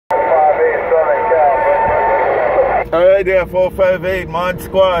All right there, 458 Mod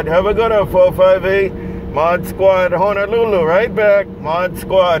Squad. Have a good one, 458 Mod Squad Honolulu. Right back. Mod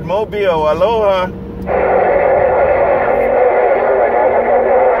Squad Mobile. Aloha.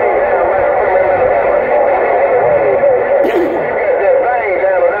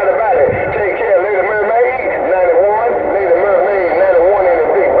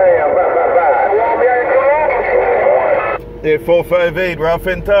 Yeah, 458 Rough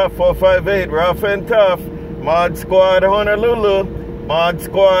and Tough. 458 Rough and Tough. Mod Squad Honolulu. Mod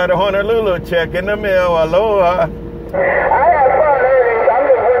Squad Honolulu. Check in the mail. Aloha. I have fun earnings. I'm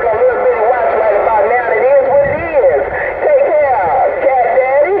just working a little bit of watch right about now. It is what it is. Take care. Cat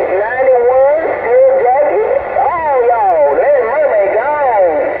Daddy, 91, SteelJacket. All y'all. Let Mermaid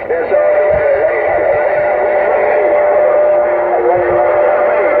gone. That's all.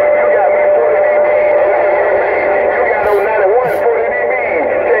 You got me 40 dB. You got no 91, 40 dB.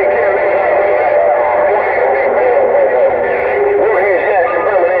 Take care.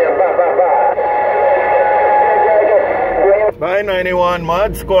 Bye 91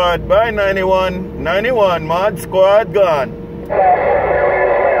 Mod Squad. Bye 91. 91 Mod Squad gone.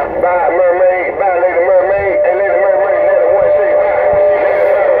 Bye Mermaid. Bye Lady Mermaid. And Lady Mermaid, let it one say bye.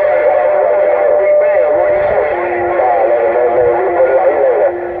 Big bam. What you say?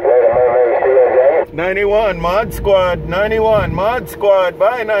 Lady Mermaid, SteelJacket. 91 Mod Squad. 91 Mod Squad.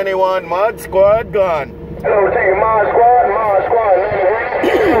 Bye 91 Mod Squad gone. Hello, take a Mod Squad. Mod Squad 91.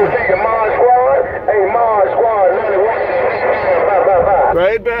 Hello, take a Mod Squad. Hey, Mod Squad 91. Bye.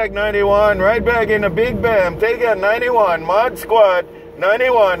 Right back 91. Right back in the Big Bam. Take it 91 Mod Squad.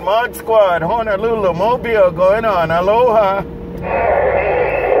 91 Mod Squad. Honolulu Mobile going on. Aloha.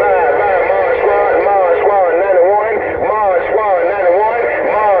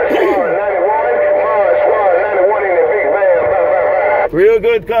 Real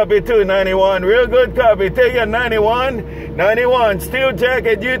good copy too, 91. Real good copy. Take it 91. 91.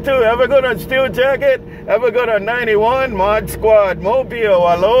 SteelJacket, you too. Have a good one, SteelJacket. Have a good one, 91. Mod Squad, Mobile.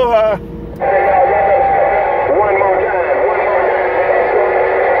 Aloha. One more time.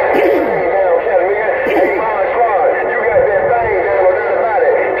 Hey, Mod Squad, you got that thing down or nothing about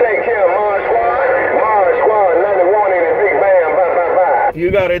it. Take care, Mod Squad. Mod Squad, 91 in the Big Bam. Bye.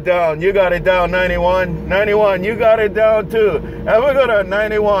 You got it down. You got it down, 91. 91, you got it down too. Have a good one,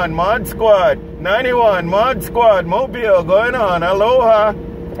 91. Mod Squad. 91. Mod Squad. Mobile going on. Aloha.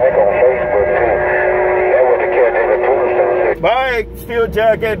 Bye,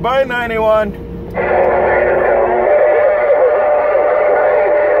 SteelJacket. Bye, 91.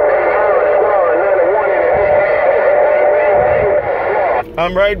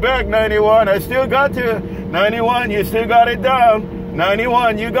 I'm right back, 91. I still got you. 91, you still got it down.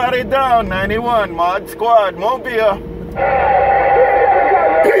 91, you got it down. 91, Mod Squad, Mobile.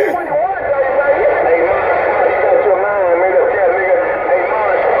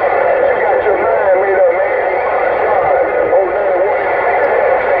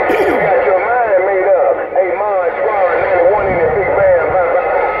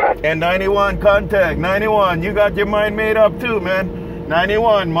 And 91 contact. 91, you got your mind made up too, man.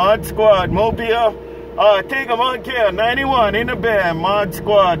 91 Mod Squad Mobile. Take a on care. 91 in the band. Mod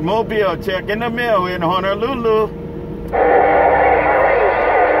Squad Mobile. Check in the mail in Honolulu.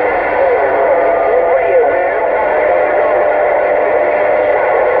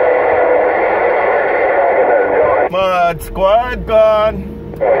 Mod Squad gone.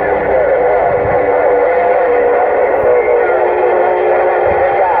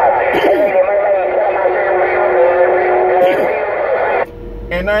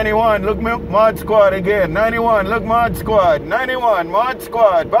 And 91, look Mod Squad again. 91, look Mod Squad. 91, Mod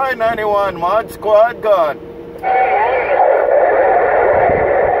Squad. Bye 91, Mod Squad gone.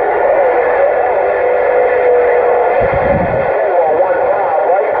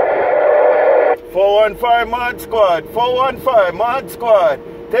 415 Mod Squad. 415 Mod Squad.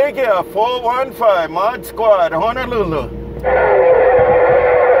 Take care. 415 Mod Squad. Honolulu.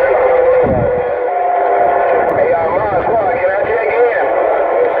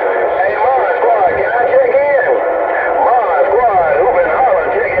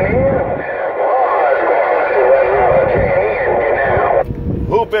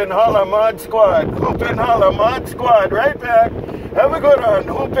 Hoop and holla Mod Squad. Hoop and holla Mod Squad. Right back. Have a good one.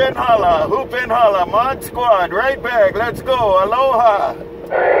 Hoop and holla. Hoop and holla Mod Squad. Right back. Let's go. Aloha.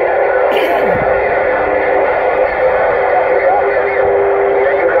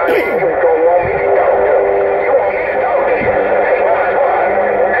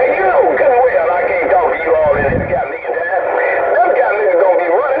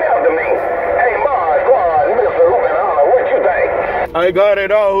 I I got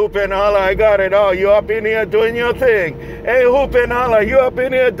it all. Hoop and holla, I got it all. You up in here doing your thing. Hey, Hoop and holla, you up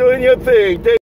in here doing your thing.